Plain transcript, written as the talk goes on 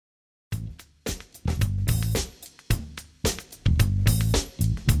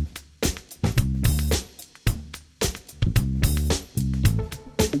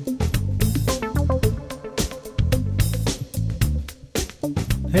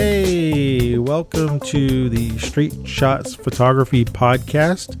Hey, welcome to the Straight Shots Photography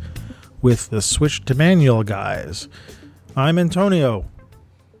Podcast with the Switch to Manual guys. I'm Antonio.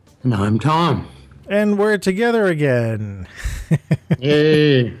 And I'm Tom. And we're together again.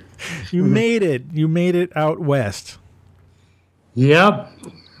 Yay. You made it. You made it out west. Yep.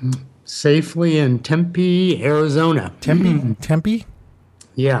 Safely in Tempe, Arizona. Tempe?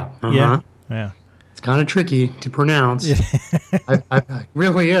 Yeah. Yeah. It's kind of tricky to pronounce. It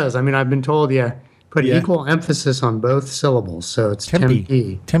really is. I mean, I've been told you put equal emphasis on both syllables, so it's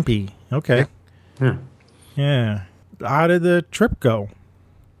Tempe. Tempe. Okay. Yeah. How did the trip go?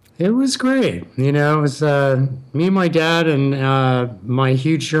 It was great. You know, it was me and my dad and my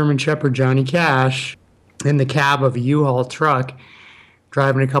huge German Shepherd, Johnny Cash, in the cab of a U-Haul truck,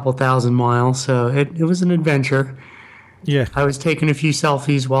 driving a couple thousand miles. So it was an adventure. Yeah. I was taking a few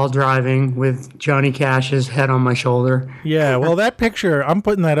selfies while driving with Johnny Cash's head on my shoulder. Yeah, well, that picture, I'm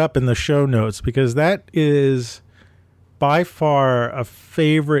putting that up in the show notes because that is by far a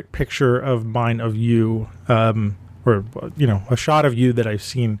favorite picture of mine of you, or, you know, a shot of you that I've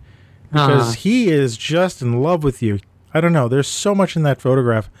seen because he is just in love with you. I don't know. There's so much in that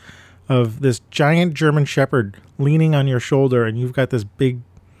photograph of this giant German Shepherd leaning on your shoulder and you've got this big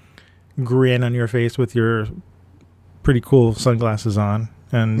grin on your face with your pretty cool sunglasses on,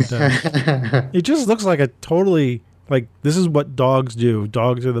 and it just looks like a totally, like, this is what dogs do.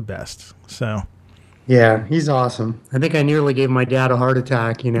 Dogs are the best. So yeah, he's awesome. I think I nearly gave my dad a heart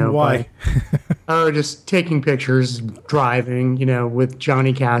attack, you know. Why? Just taking pictures, driving, you know, with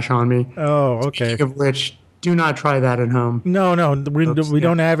Johnny Cash on me. Oh, okay. Speaking of which, do not try that at home. No, we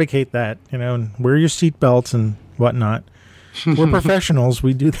don't advocate that, you know. Wear your seatbelts and whatnot. We're professionals.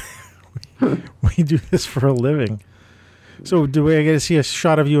 We do we do this for a living. So, do we get to see a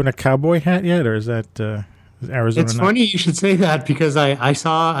shot of you in a cowboy hat yet, or is that Arizona? It's funny you should say that because I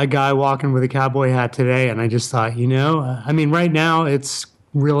saw a guy walking with a cowboy hat today, and I just thought, you know, I mean, right now it's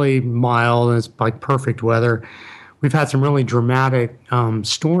really mild and it's like perfect weather. We've had some really dramatic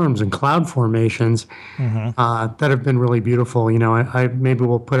storms and cloud formations that have been really beautiful. You know, I maybe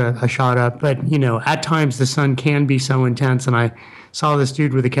we'll put a shot up, but you know, at times the sun can be so intense, and I saw this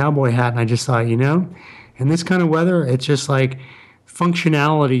dude with a cowboy hat, and I just thought, you know, in this kind of weather, it's just like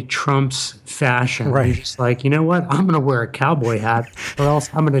functionality trumps fashion. Right. You're just like, you know what? I'm going to wear a cowboy hat or else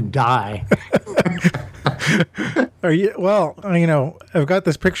I'm going to die. Well, you know, I've got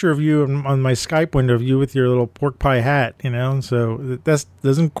this picture of you on my Skype window of you with your little pork pie hat, you know, so that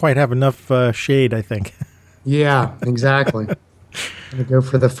doesn't quite have enough shade, I think. Yeah, exactly. I go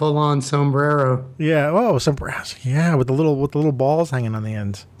for the full-on sombrero. Yeah. Oh, sombreros. Yeah, with the little balls hanging on the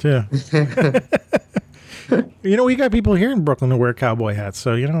ends too. You know, we got people here in Brooklyn who wear cowboy hats,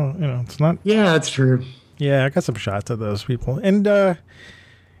 so you know, it's not. Yeah, that's true. Yeah, I got some shots of those people, and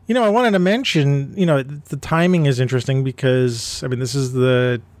you know, I wanted to mention, you know, the timing is interesting because I mean, this is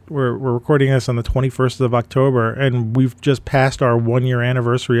we're recording this on the 21st of October, and we've just passed our 1-year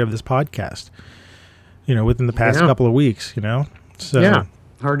anniversary of this podcast. You know, within the past couple of weeks, you know. So, yeah,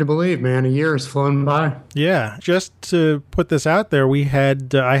 hard to believe, man. A year has flown by. Yeah, just to put this out there,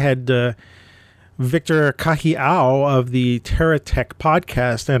 I had Victor Kahiao of the TerraTech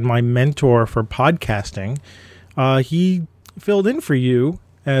podcast and my mentor for podcasting. He filled in for you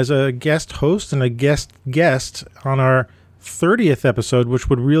as a guest host and a guest on our 30th episode, which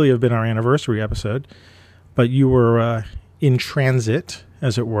would really have been our anniversary episode. But you were in transit,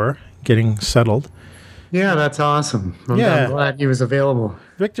 as it were, getting settled. Yeah, that's awesome. I'm glad he was available.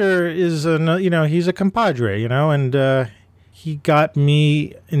 Victor is, he's a compadre, you know, and he got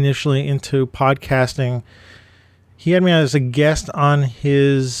me initially into podcasting. He had me as a guest on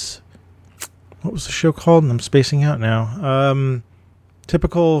his, what was the show called? I'm spacing out now.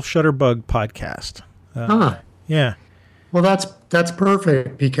 Typical Shutterbug podcast. Yeah. Well, that's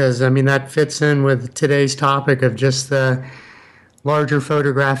perfect because, I mean, that fits in with today's topic of just the larger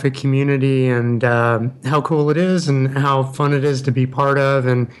photographic community and how cool it is and how fun it is to be part of,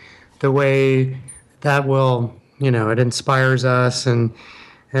 and the way that will, you know, it inspires us and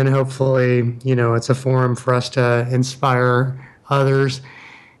hopefully, you know, it's a forum for us to inspire others,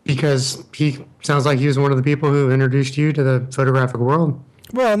 because he sounds like he was one of the people who introduced you to the photographic world.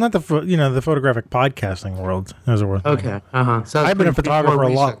 Well, not the photographic podcasting world, as it were. Okay. So I've been a photographer a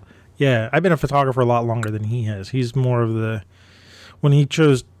lot. Yeah, I've been a photographer a lot longer than he has. He's more of the, when he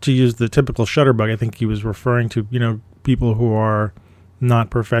chose to use the typical Shutterbug, I think he was referring to, you know, people who are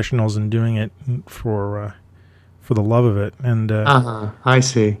not professionals and doing it for the love of it. And I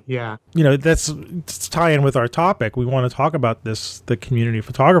see. Yeah. You know, that's tie in with our topic. We want to talk about the community of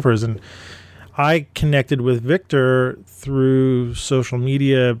photographers, and I connected with Victor through social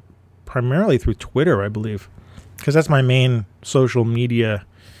media, primarily through Twitter, I believe, because that's my main social media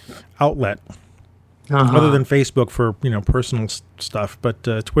outlet, other than Facebook for personal stuff. But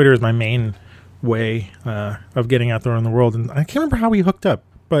Twitter is my main way of getting out there in the world. And I can't remember how we hooked up,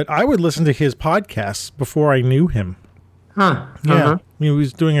 but I would listen to his podcasts before I knew him. Yeah, he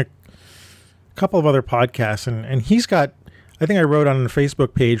was doing a couple of other podcasts, and he's got. I think I wrote on the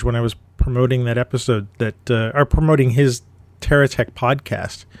Facebook page when I was promoting that episode or promoting his TerraTech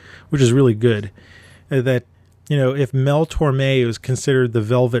podcast, which is really good. That if Mel Torme was considered the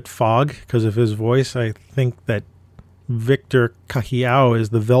Velvet Fog because of his voice, I think that Victor Cajiao is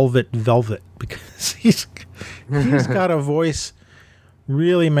the Velvet because he's got a voice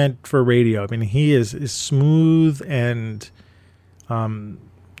really meant for radio. I mean, he is smooth and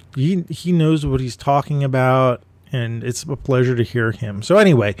he knows what he's talking about, and it's a pleasure to hear him. So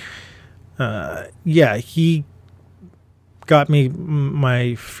anyway, he got me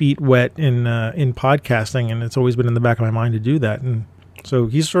my feet wet in podcasting, and it's always been in the back of my mind to do that. And so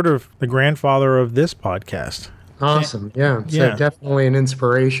he's sort of the grandfather of this podcast. Awesome. Yeah. So definitely an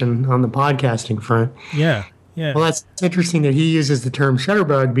inspiration on the podcasting front. Yeah. Yeah. Well, that's interesting that he uses the term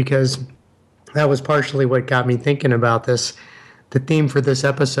shutterbug, because that was partially what got me thinking about this, the theme for this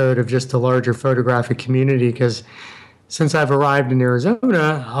episode of just a larger photographic community. Because since I've arrived in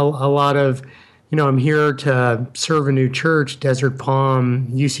Arizona, a lot of, I'm here to serve a new church, Desert Palm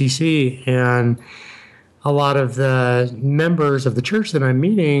UCC, and a lot of the members of the church that I'm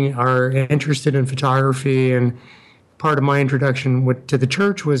meeting are interested in photography, and part of my introduction to the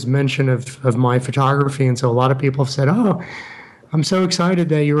church was mention of my photography. And so a lot of people have said, "Oh, I'm so excited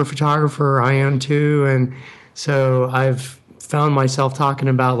that you're a photographer. I am too." And so I've found myself talking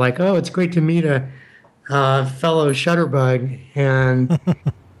about like, "Oh, it's great to meet a fellow shutterbug," and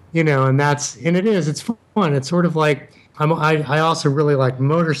and it's fun. It's sort of like I also really like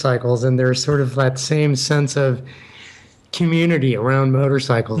motorcycles, and there's sort of that same sense of community around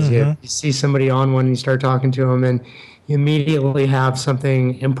motorcycles. Mm-hmm. You see somebody on one, and you start talking to them, and you immediately have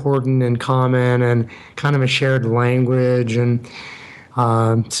something important in common and kind of a shared language. And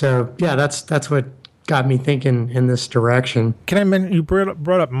that's what got me thinking in this direction. Can I mention, you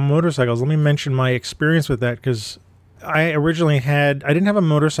brought up motorcycles? Let me mention my experience with that, because I didn't have a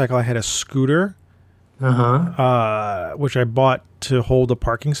motorcycle. I had a scooter, which I bought to hold a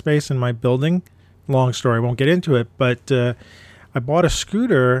parking space in my building. Long story, I won't get into it, but I bought a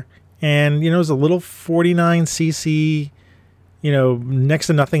scooter, and it was a little 49cc, next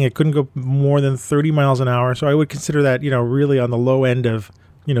to nothing. It couldn't go more than 30 miles an hour, so I would consider that really on the low end of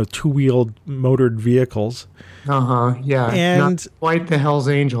two-wheeled motored vehicles. Yeah. And not quite the Hells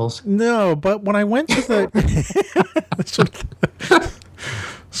Angels. No, but when I went to the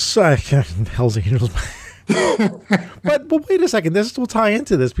Hells Angels. but wait a second, this will tie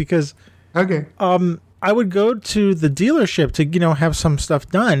into this, because okay. I would go to the dealership to have some stuff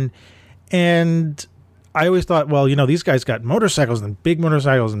done, and I always thought, well, these guys got motorcycles and big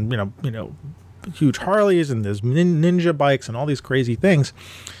motorcycles and huge Harleys, and there's ninja bikes and all these crazy things.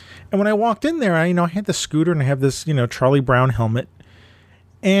 And when I walked in there, I had the scooter and I have this Charlie Brown helmet,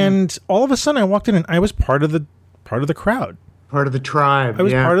 and all of a sudden I walked in and I was part of the crowd. Part of the tribe. I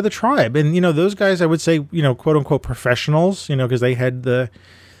was part of the tribe. And, those guys, I would say, quote unquote professionals, because they had the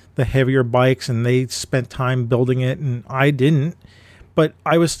heavier bikes and they spent time building it, and I didn't. But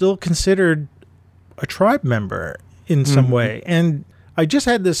I was still considered a tribe member in some way. And I just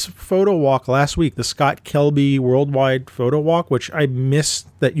had this photo walk last week, the Scott Kelby Worldwide Photo Walk, which I missed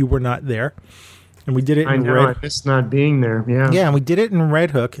that you were not there. And we did it in I missed not being there. Yeah. Yeah, and we did it in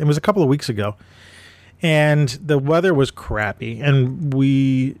Red Hook. It was a couple of weeks ago. And the weather was crappy, and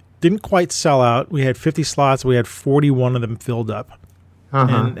we didn't quite sell out. We had 50 slots. We had 41 of them filled up.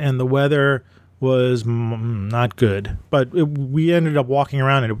 And the weather was not good. But we ended up walking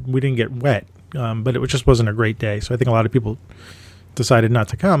around, and we didn't get wet. But it just wasn't a great day. So I think a lot of people decided not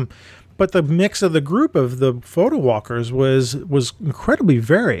to come. But the mix of the group of the photo walkers was incredibly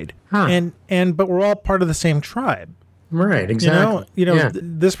varied. But we're all part of the same tribe. Right, exactly.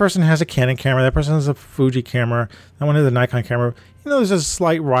 This person has a Canon camera, that person has a Fuji camera, that one has a Nikon camera. There's a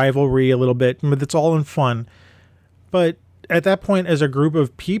slight rivalry a little bit, but it's all in fun. But at that point, as a group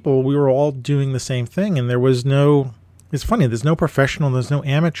of people, we were all doing the same thing, and there was it's funny, there's no professional, there's no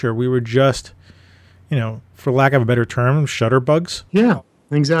amateur. We were just, for lack of a better term, shutterbugs. Yeah,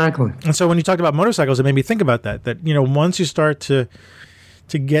 exactly. And so when you talked about motorcycles, it made me think about that once you start to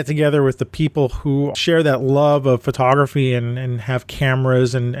get together with the people who share that love of photography and have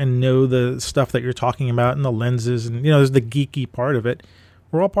cameras and know the stuff that you're talking about and the lenses, and there's the geeky part of it.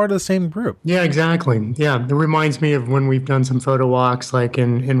 we're all part of the same group. Yeah, exactly. Yeah, it reminds me of when we've done some photo walks, like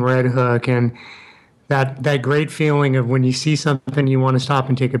in Red Hook, and that great feeling of when you see something you want to stop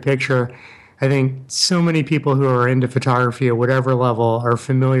and take a picture. I think so many people who are into photography at whatever level are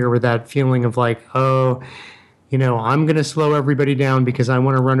familiar with that feeling of like, oh, I'm going to slow everybody down because I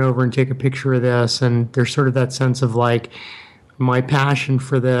want to run over and take a picture of this. And there's sort of that sense of like, my passion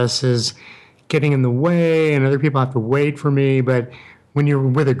for this is getting in the way and other people have to wait for me. But when you're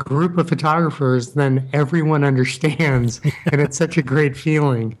with a group of photographers, then everyone understands. And it's such a great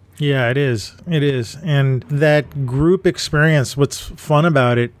feeling. Yeah, it is. It is. And that group experience, what's fun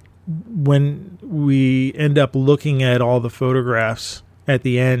about it, when we end up looking at all the photographs at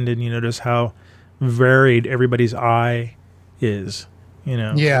the end and you notice how varied everybody's eye is,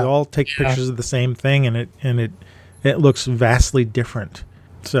 Yeah. we all take pictures of the same thing and it looks vastly different.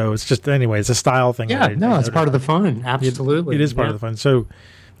 So it's just, anyway, it's a style thing. Yeah, it's part of the fun. Absolutely. It is part of the fun. So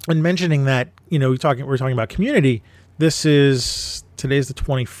in mentioning that, we're talking about community. Today's the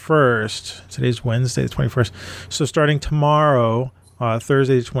 21st. Today's Wednesday, the 21st. So starting tomorrow,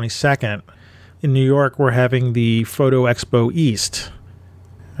 Thursday the 22nd, in New York, we're having the Photo Expo East.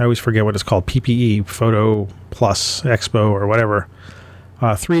 I always forget what it's called, PPE, Photo Plus Expo or whatever.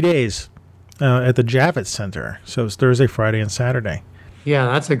 3 days at the Javits Center. So it's Thursday, Friday, and Saturday. Yeah,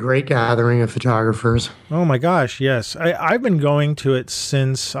 that's a great gathering of photographers. Oh my gosh, yes. I've been going to it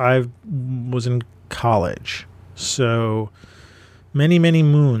since I was in college. So many, many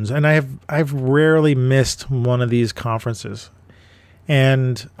moons. And I've rarely missed one of these conferences.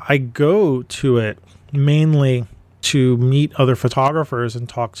 And I go to it mainly to meet other photographers and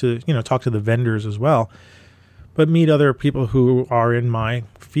talk to the vendors as well, but meet other people who are in my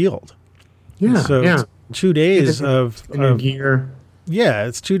field. Yeah. So it's 2 days of gear. Yeah,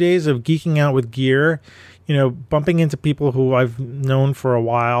 it's 2 days of geeking out with gear, bumping into people who I've known for a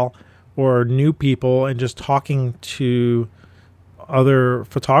while or new people and just talking to other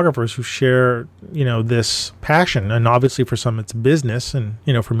photographers who share, this passion. And obviously for some it's business and,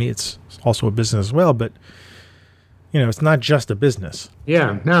 for me it's also a business as well, but it's not just a business.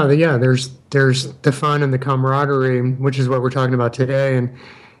 Yeah, there's the fun and the camaraderie, which is what we're talking about today. And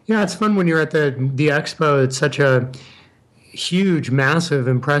yeah, it's fun when you're at the expo. It's such a huge, massive,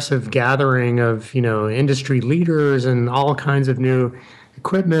 impressive gathering of, industry leaders and all kinds of new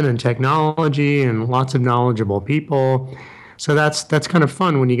equipment and technology and lots of knowledgeable people. So that's kind of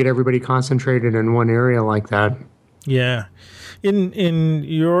fun when you get everybody concentrated in one area like that. Yeah. In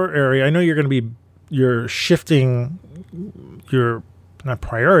your area, I know you're shifting your, not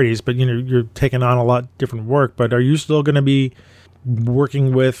priorities, but you're taking on a lot different work, but are you still going to be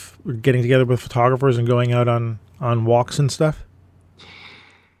getting together with photographers and going out on walks and stuff?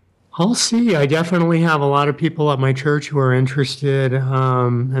 I'll see. I definitely have a lot of people at my church who are interested.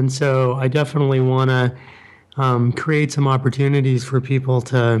 And so I definitely want to create some opportunities for people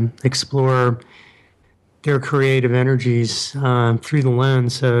to explore their creative energies through the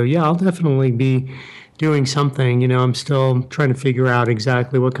lens. So yeah, I'll definitely be doing something. I'm still trying to figure out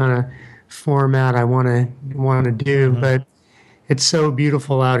exactly what kind of format I want to do, but it's so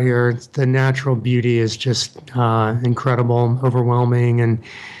beautiful out here. The natural beauty is just incredible, overwhelming, and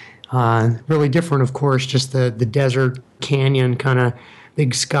really different, of course, just the desert canyon kind of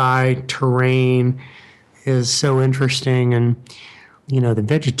big sky terrain is so interesting. And, the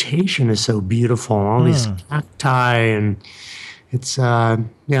vegetation is so beautiful, all these cacti, and it's,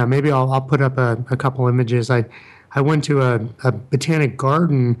 maybe I'll put up a couple images. I went to a botanic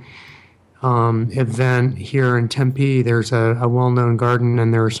garden event here in Tempe. There's a well-known garden,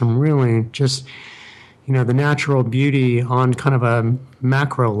 and there are some really just, the natural beauty on kind of a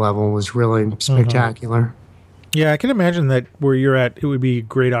macro level was really spectacular. Yeah, I can imagine that where you're at, it would be a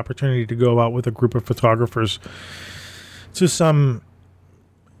great opportunity to go out with a group of photographers to some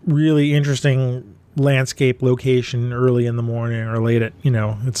really interesting landscape location early in the morning or late at,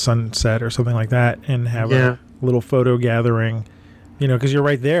 at sunset or something like that, and have a little photo gathering. Because you're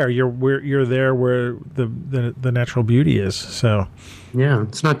right there. You're there where the natural beauty is. So, yeah,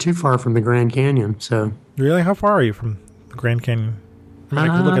 it's not too far from the Grand Canyon. So, really, how far are you from the Grand Canyon? I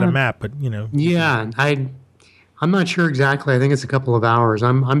could look at a map, but Yeah, I'm not sure exactly. I think it's a couple of hours.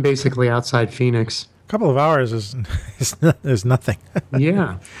 I'm basically outside Phoenix. A couple of hours is nothing.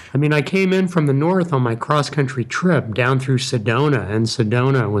 Yeah, I came in from the north on my cross country trip down through Sedona, and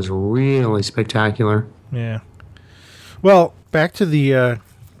Sedona was really spectacular. Yeah. Well, back to the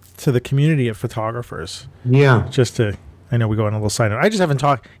community of photographers. Yeah. I know we go on a little side note. I just haven't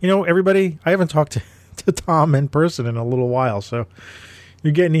talked, everybody, I haven't talked to Tom in person in a little while. So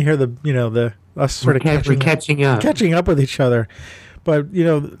you're getting to hear us sort of catching up with each other. But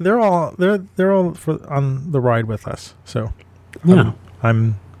they're all on the ride with us. So Yeah.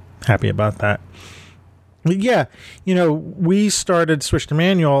 I'm happy about that. Yeah, we started Switch to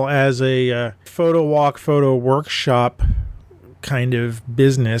Manual as a photo walk, photo workshop kind of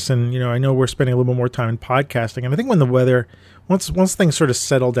business, and I know we're spending a little bit more time in podcasting. And I think when the weather, once things sort of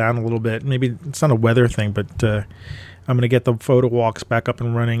settle down a little bit, maybe it's not a weather thing, but I'm going to get the photo walks back up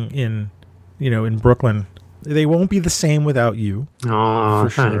and running in Brooklyn. They won't be the same without you. Oh, for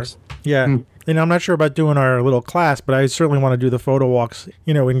thanks. sure. Yeah. And I'm not sure about doing our little class, but I certainly want to do the photo walks,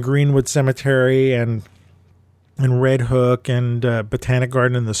 in Greenwood Cemetery and Red Hook and Botanic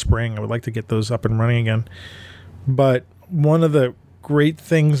Garden in the spring. I would like to get those up and running again. But one of the great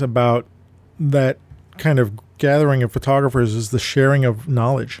things about that kind of gathering of photographers is the sharing of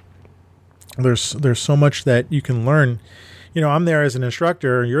knowledge. There's so much that you can learn. I'm there as an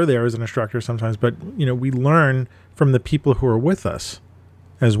instructor, you're there as an instructor sometimes, but we learn from the people who are with us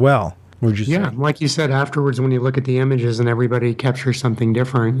as well. Would you say? Yeah, like you said, afterwards when you look at the images and everybody captures something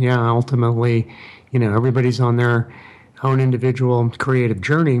different, ultimately, everybody's on their own individual creative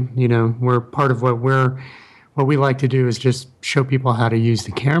journey. We're part of what we like to do is just show people how to use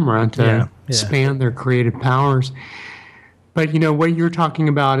the camera to expand their creative powers. But what you're talking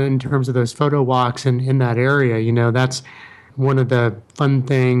about in terms of those photo walks and in that area, that's one of the fun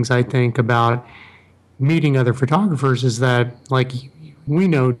things I think about meeting other photographers is that, like, we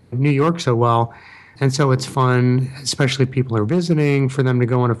know New York so well, and so it's fun, especially if people are visiting, for them to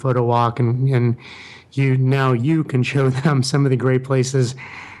go on a photo walk, and you can show them some of the great places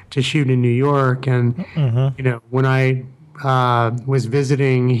to shoot in New York. And when I was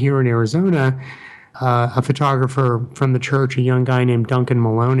visiting here in Arizona, a photographer from the church, a young guy named Duncan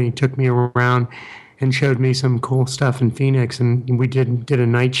Maloney, took me around and showed me some cool stuff in Phoenix, and we did a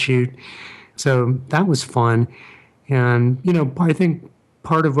night shoot. So that was fun. And, I think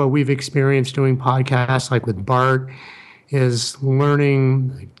part of what we've experienced doing podcasts like with Bart is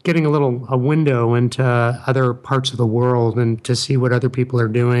getting a window into other parts of the world and to see what other people are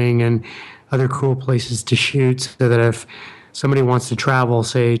doing and other cool places to shoot, so that if somebody wants to travel,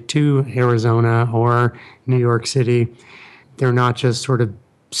 say, to Arizona or New York City, they're not just sort of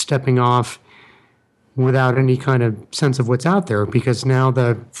stepping off without any kind of sense of what's out there, because now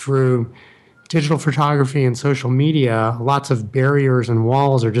through digital photography and social media, lots of barriers and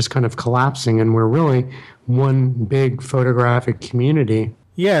walls are just kind of collapsing, and we're really one big photographic community.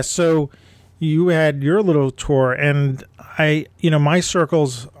 Yeah, so you had your little tour, and my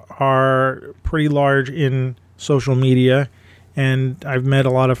circles are pretty large in social media, and I've met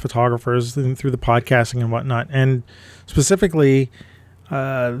a lot of photographers through the podcasting and whatnot, and specifically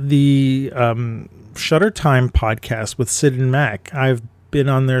the Shutter Time podcast with Sid and Mac. I've been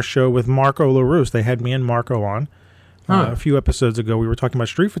on their show with Marco LaRousse. They had me and Marco on a few episodes ago. We were talking about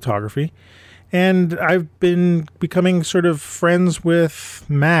street photography, and I've been becoming sort of friends with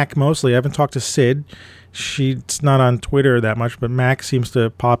Mac mostly. I haven't talked to Sid. She's not on Twitter that much, but Mac seems to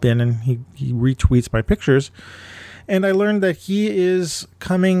pop in and he retweets my pictures. And I learned that he is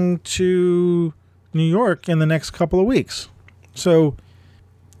coming to New York in the next couple of weeks. So,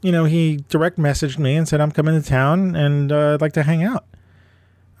 he direct messaged me and said, I'm coming to town and I'd like to hang out.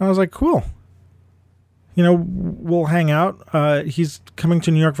 I was like, cool. We'll hang out. He's coming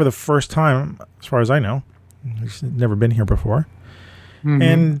to New York for the first time, as far as I know. He's never been here before. Mm-hmm.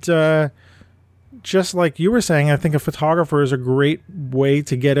 And just like you were saying, I think a photographer is a great way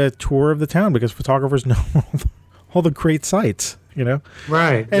to get a tour of the town, because photographers know all the great sites,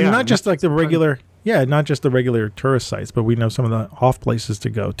 Right. And not just like the regular, not just the regular tourist sites, but we know some of the off places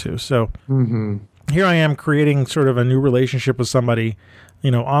to go to. So here I am creating sort of a new relationship with somebody,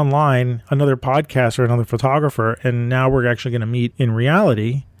 online, another podcaster, another photographer, and now we're actually going to meet in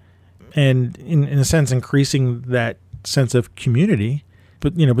reality, and in a sense increasing that sense of community,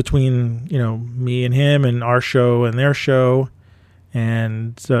 but between me and him and our show and their show,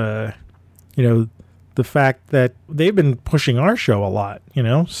 and the fact that they've been pushing our show a lot,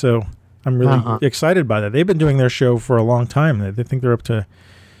 so I'm really excited by that. They've been doing their show for a long time. They think they're up to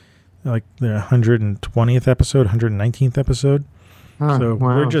like the 120th episode, 119th episode. So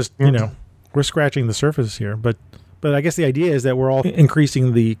we're just, we're scratching the surface here. But I guess the idea is that we're all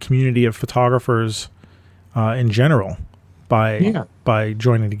increasing the community of photographers in general by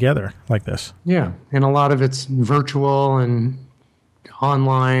joining together like this. Yeah, and a lot of it's virtual and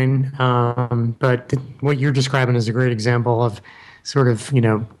online. But what you're describing is a great example of sort of,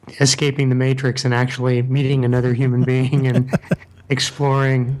 escaping the matrix and actually meeting another human being and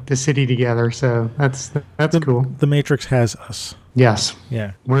exploring the city together. So that's cool. The Matrix has us. Yes.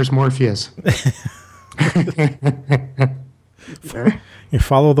 Yeah. Where's Morpheus? You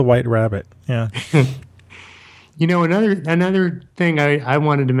follow the white rabbit. Yeah. Another thing I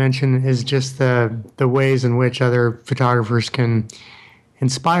wanted to mention is just the ways in which other photographers can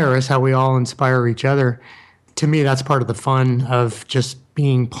inspire us, how we all inspire each other. To me, that's part of the fun of just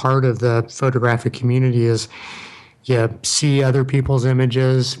being part of the photographic community is you see other people's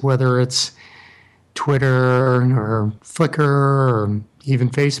images, whether it's Twitter or Flickr or even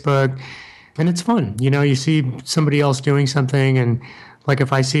Facebook, and it's fun. You see somebody else doing something, and like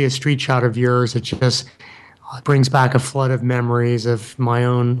if I see a street shot of yours, it just brings back a flood of memories of my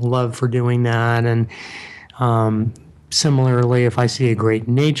own love for doing that. And similarly, if I see a great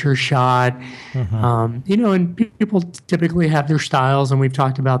nature shot, and people typically have their styles, and we've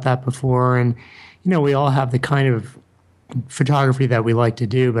talked about that before. And, we all have the kind of photography that we like to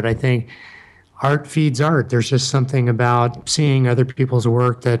do, but I think art feeds art. There's just something about seeing other people's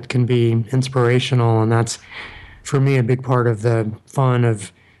work that can be inspirational. And that's, for me, a big part of the fun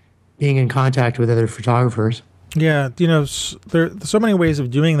of being in contact with other photographers. Yeah, there's so many ways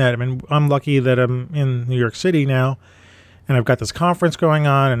of doing that. I mean, I'm lucky that I'm in New York City now, and I've got this conference going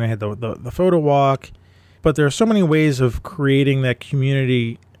on, and I had the photo walk. But there are so many ways of creating that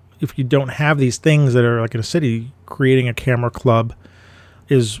community. If you don't have these things that are like in a city, creating a camera club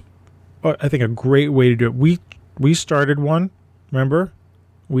is, I think, a great way to do it. We started one, remember?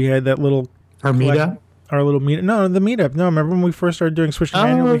 We had that little... Our meetup? Our little meetup. No, the meetup. No, remember when we first started doing Switch to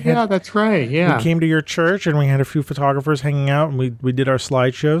Manual? Yeah, that's right. Yeah. We came to your church, and we had a few photographers hanging out, and we did our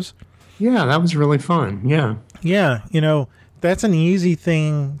slideshows. Yeah, that was really fun. Yeah. Yeah, that's an easy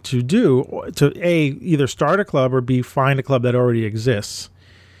thing to do, to A, either start a club, or B, find a club that already exists,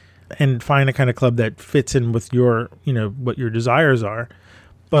 and find a kind of club that fits in with your, what your desires are.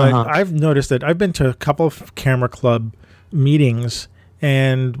 But I've noticed that I've been to a couple of camera club meetings,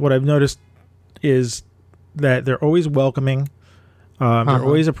 and what I've noticed is that they're always welcoming. They're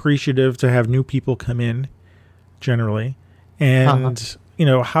always appreciative to have new people come in, generally. And,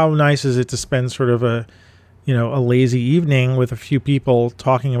 how nice is it to spend sort of a lazy evening with a few people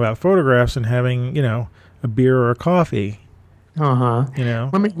talking about photographs and having, a beer or a coffee. Let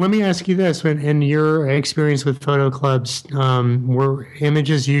me ask you this: in your experience with photo clubs, were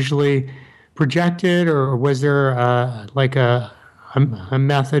images usually projected, or was there a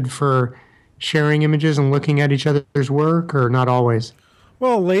method for sharing images and looking at each other's work, or not always?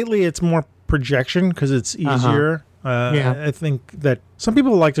 Well, lately it's more projection because it's easier. I think that some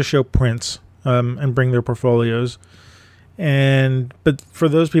people like to show prints and bring their portfolios. But for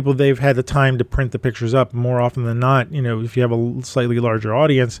those people, they've had the time to print the pictures up more often than not. If you have a slightly larger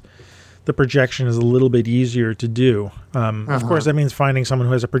audience, the projection is a little bit easier to do. Of course, that means finding someone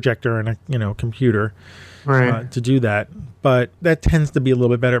who has a projector and a computer to do that. But that tends to be a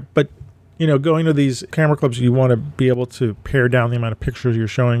little bit better. But going to these camera clubs, you want to be able to pare down the amount of pictures you're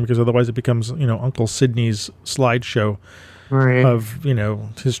showing, because otherwise it becomes Uncle Sidney's slideshow of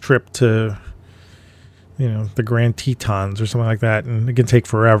his trip to the Grand Tetons or something like that, and it can take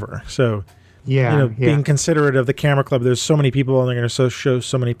forever. So, being considerate of the camera club, there's so many people, and they're going to show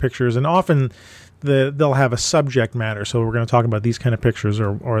so many pictures, and often they'll have a subject matter. So we're going to talk about these kind of pictures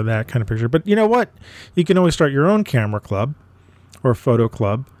or that kind of picture. But you know what? You can always start your own camera club or photo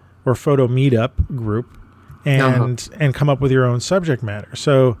club or photo meetup group and come up with your own subject matter.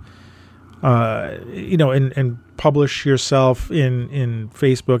 So, and publish yourself in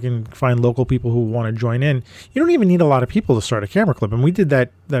Facebook and find local people who want to join in. You don't even need a lot of people to start a camera club. And we did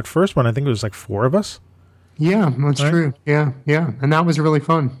that first one. I think it was like 4 of us. Yeah, that's true. Yeah. And that was really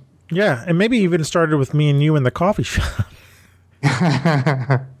fun. Yeah. And maybe even started with me and you in the coffee shop.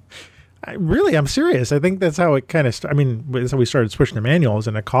 I'm serious. I think that's how it kind of that's how we started Switch to Manual, was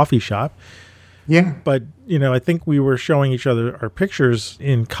in a coffee shop. Yeah. But, I think we were showing each other our pictures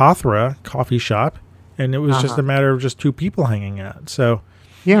in Kothra coffee shop, and it was just a matter of just 2 people hanging out. So,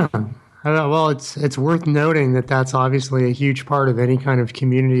 yeah. Well, it's worth noting that that's obviously a huge part of any kind of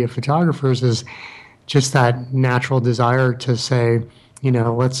community of photographers, is just that natural desire to say,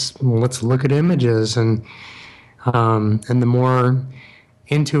 let's look at images, and the more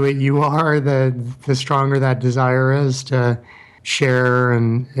into it you are, the stronger that desire is to share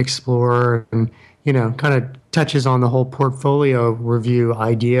and explore, and kind of touches on the whole portfolio review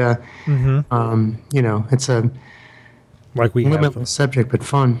idea. It's a limitless subject, but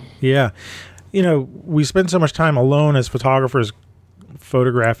fun. Yeah. We spend so much time alone as photographers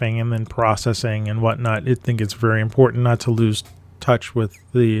photographing and then processing and whatnot. I think it's very important not to lose touch with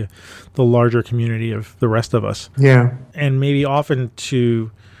the larger community of the rest of us. Yeah. And maybe often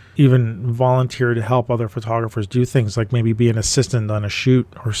to even volunteer to help other photographers do things, like maybe be an assistant on a shoot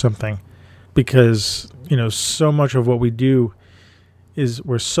or something. because, so much of what we do is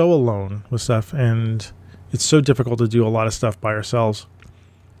we're so alone with stuff, and it's so difficult to do a lot of stuff by ourselves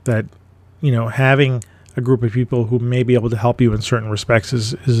that, having a group of people who may be able to help you in certain respects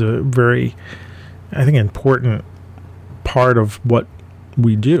is a very, I think, important part of what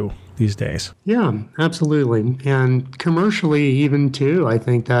we do these days. Yeah, absolutely. And commercially, even too, I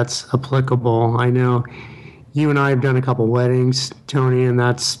think that's applicable. I know you and I have done a couple weddings, Tony, and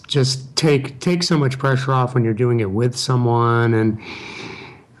that's just take so much pressure off when you're doing it with someone. And,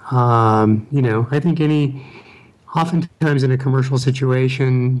 I think oftentimes in a commercial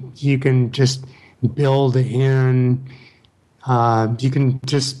situation, you can just build in, you can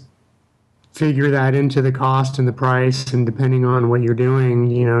just figure that into the cost and the price, and depending on what you're doing,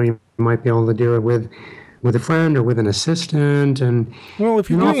 you might be able to do it with a friend or with an assistant. And well, if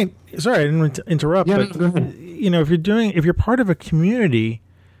you're doing it, sorry, I didn't mean to interrupt, yeah, but no, go ahead. if you're part of a community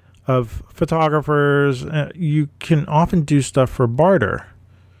of photographers, you can often do stuff for barter.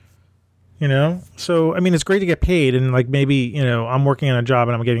 So I mean, it's great to get paid, and like maybe I'm working on a job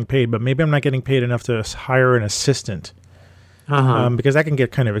and I'm getting paid, but maybe I'm not getting paid enough to hire an assistant. Because that can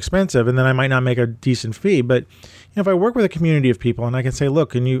get kind of expensive, and then I might not make a decent fee. But if I work with a community of people and I can say,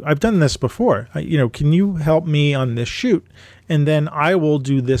 look, I've done this before, can you help me on this shoot? And then I will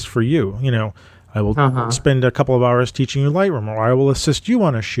do this for you. I will spend a couple of hours teaching you Lightroom, or I will assist you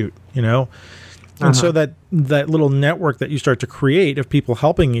on a shoot, And so that little network that you start to create of people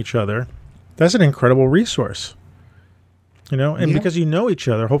helping each other, that's an incredible resource. Because you know each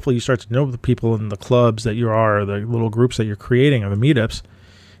other, hopefully you start to know the people in the clubs that you are, or the little groups that you're creating, or the meetups.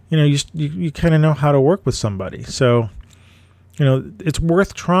 You kind of know how to work with somebody. So, it's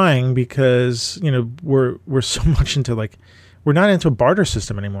worth trying, because we're so much into we're not into a barter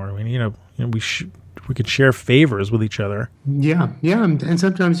system anymore. I mean, we could share favors with each other. Yeah, and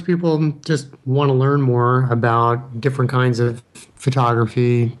sometimes people just want to learn more about different kinds of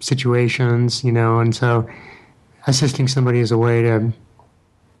photography situations, and so assisting somebody is a way to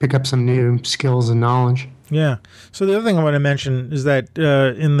pick up some new skills and knowledge. Yeah. So the other thing I want to mention is that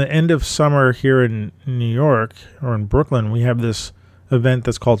in the end of summer here in New York, or in Brooklyn, we have this event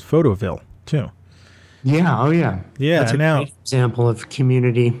that's called Photoville too. Yeah. Oh, yeah. Yeah. That's a great example of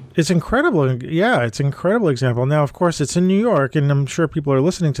community. It's incredible. Yeah, it's an incredible example. Now, of course, it's in New York, and I'm sure people are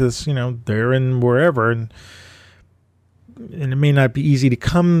listening to this. They're in wherever, and it may not be easy to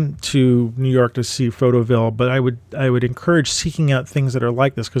come to New York to see Photoville, but I would encourage seeking out things that are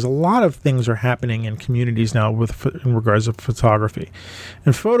like this, because a lot of things are happening in communities now in regards to photography.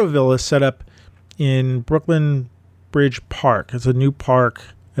 And Photoville is set up in Brooklyn Bridge Park. It's a new park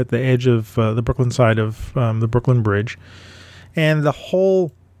at the edge of the Brooklyn side of the Brooklyn Bridge, and the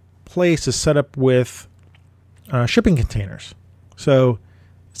whole place is set up with shipping containers. So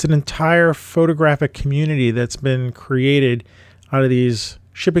it's an entire photographic community that's been created out of these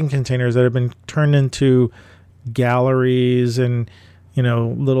shipping containers that have been turned into galleries and,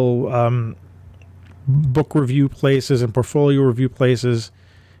 little book review places and portfolio review places.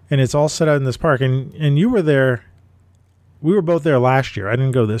 And it's all set out in this park. And you were there. We were both there last year. I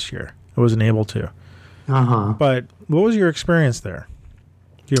didn't go this year. I wasn't able to. But what was your experience there?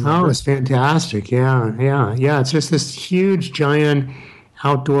 Do you remember? Oh, it was fantastic. Yeah. It's just this huge, giant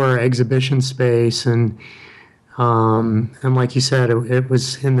outdoor exhibition space, and like you said, it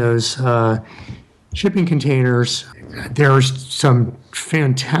was in those shipping containers. There was some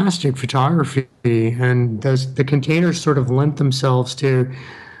fantastic photography, and the containers sort of lent themselves to,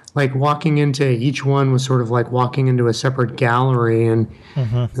 like, walking into each one was sort of like walking into a separate gallery, and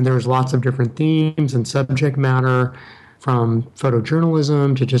there was lots of different themes and subject matter, from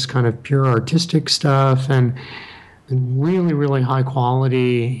photojournalism to just kind of pure artistic stuff, and really, really high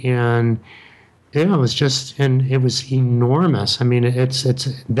quality. And it was enormous. I mean, that's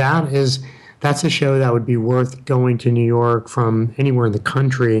a show that would be worth going to New York from anywhere in the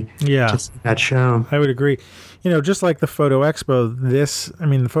country. Yeah, to see that show. I would agree. Just like the Photo Expo,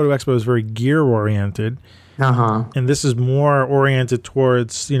 the Photo Expo is very gear oriented. And this is more oriented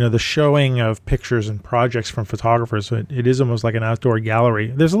towards, the showing of pictures and projects from photographers. So it is almost like an outdoor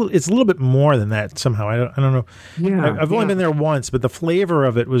gallery. It's a little bit more than that somehow. I don't know. Yeah, I've only been there once, but the flavor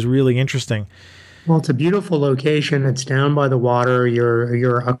of it was really interesting. Well, it's a beautiful location. It's down by the water.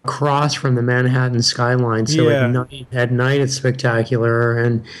 You're across from the Manhattan skyline. So at night it's spectacular.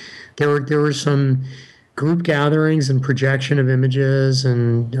 And there were some group gatherings and projection of images,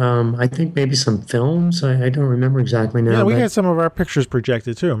 and I think maybe some films. I don't remember exactly now. Yeah, we had some of our pictures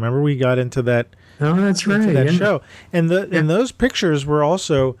projected too. Remember, we got into that. Oh, that's right. Into that show, and and those pictures were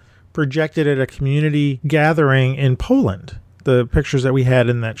also projected at a community gathering in Poland. the pictures that we had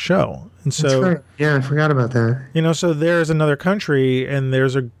in that show. And so, That's right. Yeah, I forgot about that. so there's another country and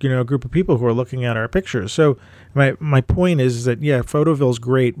there's a group of people who are looking at our pictures. So my point is that, yeah, Photoville's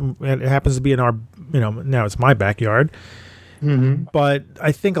great. It happens to be in our, now it's my backyard. Mm-hmm. But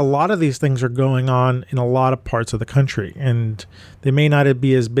I think a lot of these things are going on in a lot of parts of the country, and they may not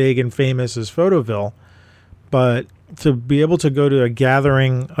be as big and famous as Photoville, but to be able to go to a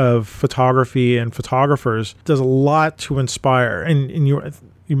gathering of photography and photographers does a lot to inspire. And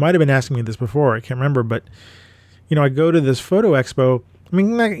you might have been asking me this before, I can't remember, but I go to this photo expo. I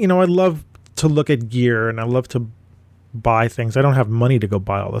mean, I love to look at gear and I love to buy things. I don't have money to go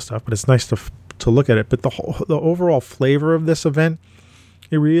buy all this stuff, but it's nice to look at it. But the overall flavor of this event,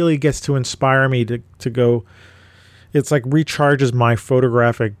 it really gets to inspire me to go. It's like recharges my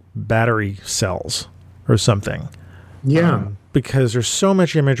photographic battery cells or something. Yeah. Because there's so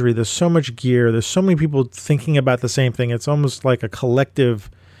much imagery, there's so much gear, there's so many people thinking about the same thing. It's almost like a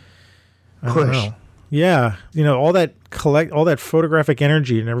collective push. I don't know. Yeah, all that photographic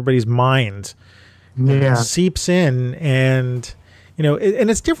energy in everybody's mind seeps in, and and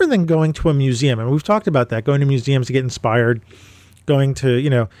it's different than going to a museum. And we've talked about that, going to museums to get inspired, going to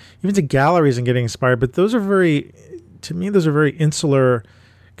even to galleries and getting inspired. But those are very insular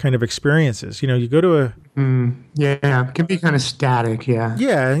kind of experiences. You go to a it can be kind of static. Yeah.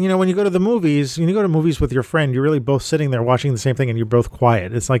 Yeah, when you go to the movies, when you go to movies with your friend, you're really both sitting there watching the same thing, and you're both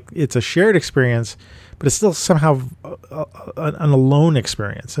quiet. It's like it's a shared experience, but it's still somehow an alone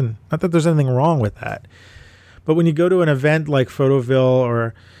experience. And not that there's anything wrong with that, but when you go to an event like Photoville,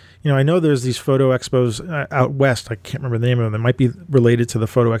 or I know there's these photo expos out west. I can't remember the name of them. They might be related to the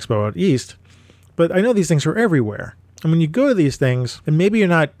photo expo out east, but I know these things are everywhere. And when you go to these things, and maybe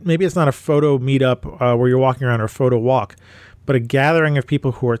it's not a photo meetup where you're walking around, or a photo walk, but a gathering of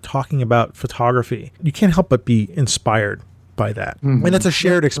people who are talking about photography, you can't help but be inspired by that. Mm-hmm. And it's a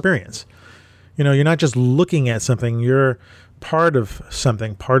shared experience. You're not just looking at something, you're part of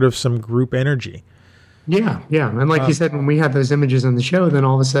something, part of some group energy. Yeah. And like you said, when we had those images on the show, then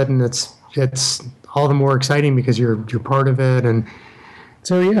all of a sudden it's all the more exciting because you're part of it. And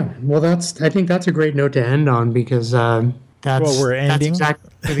so, yeah, well, I think that's a great note to end on, because that's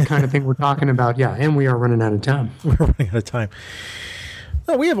exactly the kind of thing we're talking about. Yeah, and we are running out of time. We're running out of time.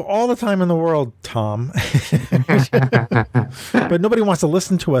 No, we have all the time in the world, Tom. But nobody wants to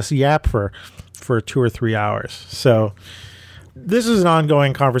listen to us yap for 2 or 3 hours. So this is an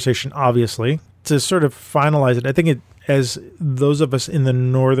ongoing conversation, obviously. To sort of finalize it, I think as those of us in the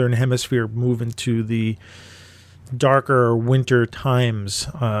Northern Hemisphere move into the darker winter times,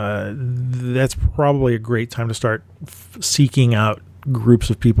 that's probably a great time to start seeking out groups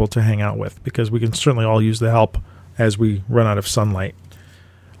of people to hang out with, because we can certainly all use the help as we run out of sunlight.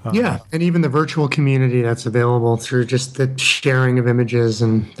 And even the virtual community that's available through just the sharing of images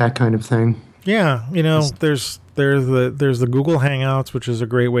and that kind of thing. Yeah, there's the Google Hangouts, which is a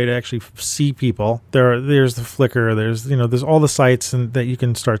great way to actually see people. There's the Flickr. There's all the sites and that you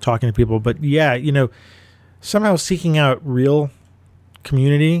can start talking to people. But yeah, somehow seeking out real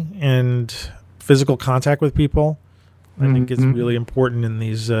community and physical contact with people, I think is really important in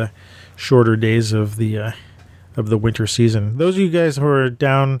these shorter days of the winter season. Those of you guys who are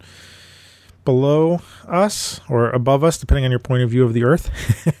down below us or above us, depending on your point of view of the Earth,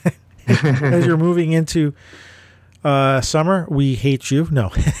 as you're moving into summer, we hate you.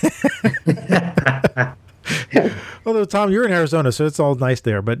 No. Although, Tom, you're in Arizona, so it's all nice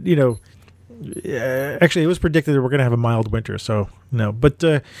there. But, actually, it was predicted that we're going to have a mild winter, so no. But,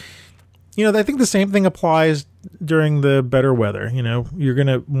 I think the same thing applies during the better weather. You're going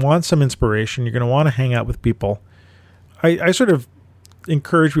to want some inspiration. You're going to want to hang out with people. I sort of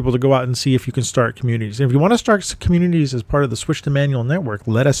encourage people to go out and see if you can start communities. And if you want to start communities as part of the Switch to Manual network,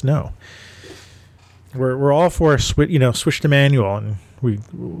 let us know. We're all for Switch to Manual, and we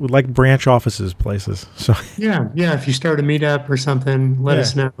like branch offices places. So yeah. If you start a meetup or something, let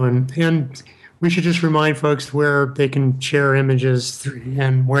us know. And we should just remind folks where they can share images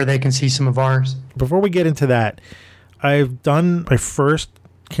and where they can see some of ours. Before we get into that, I've done my first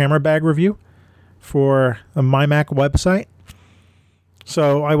camera bag review for a MyMac website.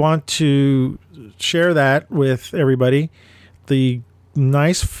 So I want to share that with everybody. The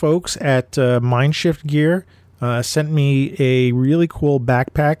nice folks at Mindshift Gear sent me a really cool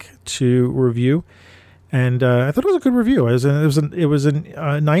backpack to review, and I thought it was a good review. It was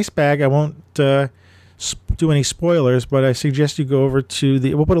a nice bag. I won't do any spoilers, but I suggest you go over to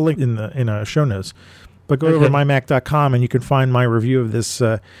we'll put a link in our show notes. But go over to mymac.com and you can find my review of this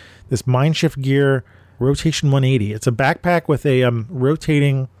Mindshift Gear Rotation 180. It's a backpack with a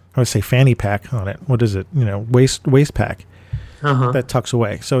rotating, I would say, fanny pack on it. What is it? Waist pack. that tucks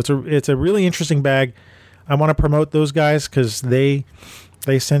away. So it's a really interesting bag. I want to promote those guys because they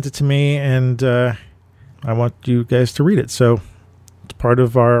sent it to me, and I want you guys to read it. So it's part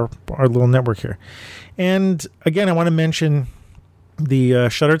of our little network here. And again, I want to mention the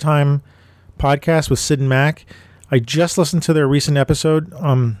Shutter Time podcast with Sid and Mac. I just listened to their recent episode.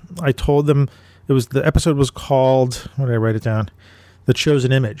 I told them the episode was called, what did I write it down? The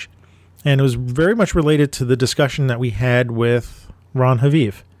Chosen Image. And it was very much related to the discussion that we had with Ron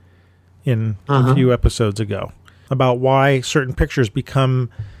Haviv in a few episodes ago about why certain pictures become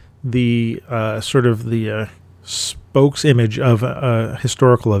the sort of the spokes image of a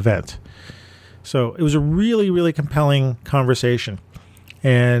historical event. So it was a really, really compelling conversation.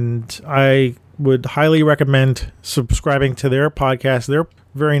 And I would highly recommend subscribing to their podcast. They're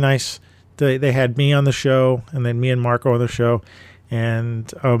very nice. They had me on the show, and then me and Marco on the show.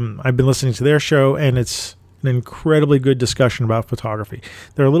 And I've been listening to their show, and it's an incredibly good discussion about photography.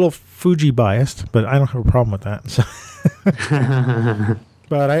 They're a little Fuji biased, but I don't have a problem with that. So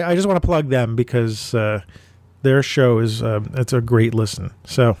but I just want to plug them because their show is it's a great listen.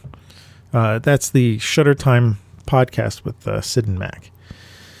 So that's the Shutter Time podcast with Sid and Mac.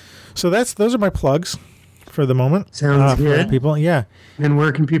 So those are my plugs for the moment. Sounds good. For people, yeah. And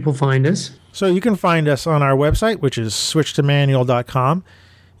where can people find us? So you can find us on our website, which is switchtomanual.com.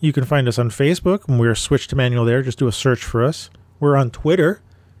 You can find us on Facebook, and we're Switch to Manual there. Just do a search for us. We're on Twitter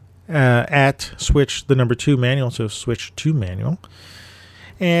at Switch 2 Manual, so Switch to Manual.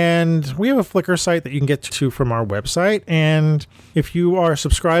 And we have a Flickr site that you can get to from our website. And if you are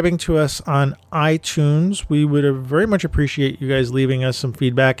subscribing to us on iTunes, we would very much appreciate you guys leaving us some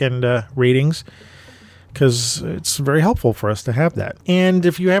feedback and ratings, because it's very helpful for us to have that. And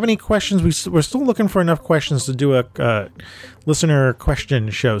if you have any questions, we're still looking for enough questions to do a listener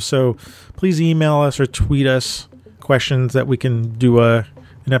question show. So please email us or tweet us questions that we can do an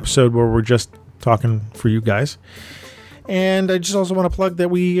episode where we're just talking for you guys. And I just also want to plug that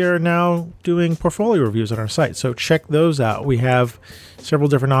we are now doing portfolio reviews on our site. So check those out. We have several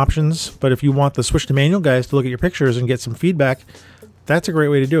different options. But if you want the Switch to Manual guys to look at your pictures and get some feedback, that's a great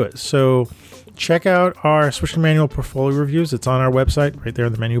way to do it. So check out our Switch to Manual portfolio reviews. It's on our website right there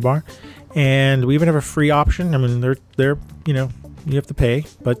in the menu bar. And we even have a free option. I mean, they're you have to pay,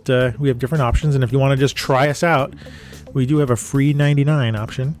 but we have different options. And if you want to just try us out, we do have a free 99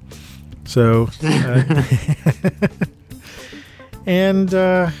 option. So, and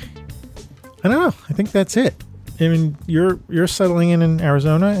I don't know. I think that's it. I mean, you're settling in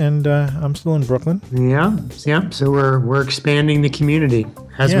Arizona, and I'm still in Brooklyn. Yeah. So we're expanding the community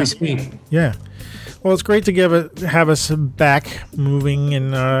as we speak. Yeah. Well, it's great to have us back moving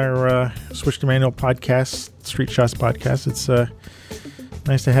in our Switch to Manual podcast, Street Shots podcast. It's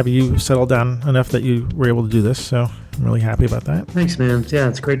nice to have you settle down enough that you were able to do this. So I'm really happy about that. Thanks, man. Yeah,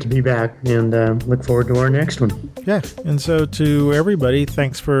 it's great to be back, and look forward to our next one. Yeah. And so to everybody,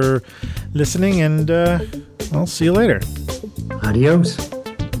 thanks for listening, and I'll see you later. Adios.